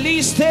I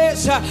release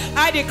this,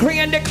 I decree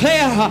and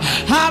declare,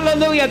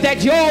 hallelujah,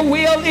 that your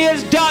will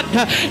is done.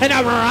 And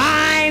I'm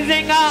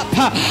rising up,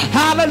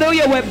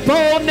 hallelujah, with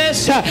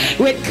boldness,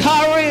 with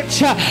courage,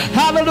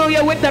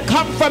 hallelujah, with the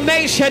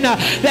confirmation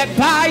that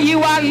by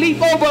you I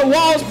leap over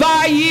walls,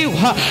 by you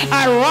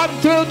I run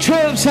through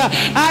troops.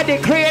 I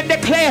decree and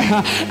declare,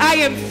 I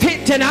am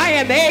fit and I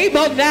am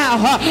able now,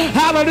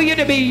 hallelujah,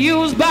 to be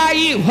used by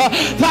you.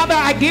 Father,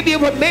 I give you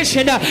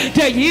permission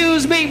to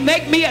use me.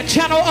 Make me a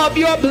channel of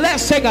your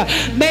blessing.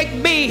 Make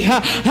me,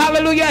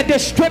 hallelujah, a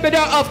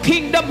distributor of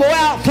kingdom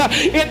wealth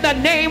in the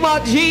name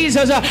of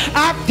Jesus.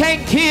 I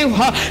thank you.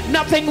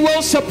 Nothing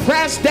will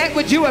suppress that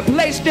which you have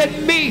placed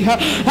in me.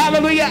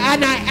 Hallelujah.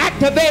 And I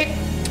activate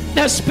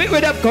the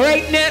spirit of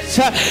greatness,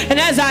 and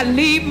as I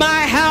leave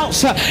my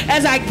house,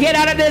 as I get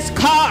out of this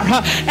car,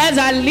 as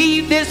I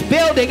leave this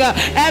building,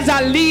 as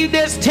I leave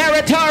this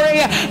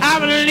territory,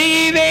 I'm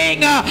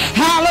leaving,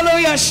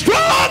 hallelujah,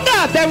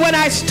 stronger than when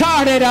I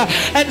started.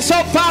 And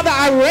so, Father,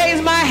 I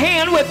raise my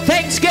hand with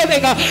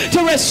thanksgiving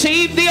to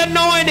receive the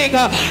anointing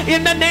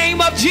in the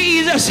name of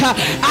Jesus.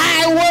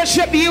 I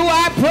worship you,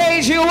 I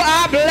praise you,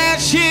 I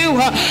bless you,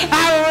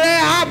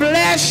 I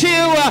bless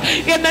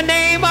you in the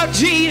name of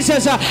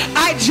Jesus.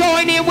 I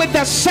join in with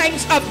the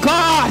saints of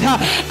God.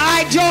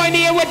 I join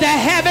in with the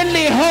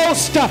heavenly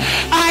host.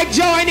 I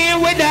join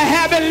in with the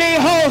heavenly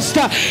host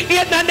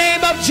in the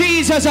name of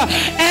Jesus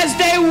as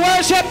they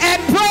worship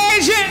and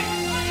praise you.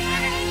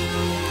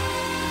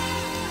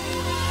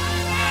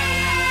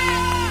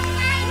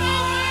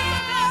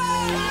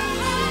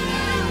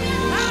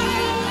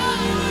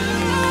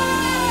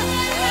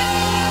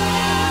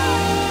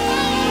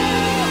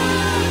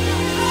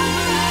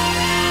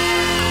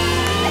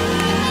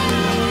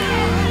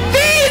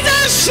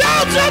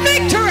 Shouts of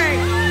victory.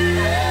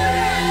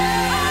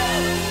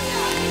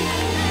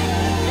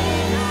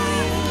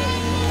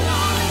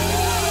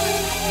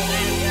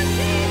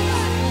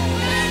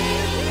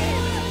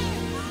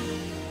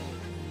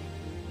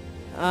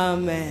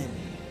 Amen.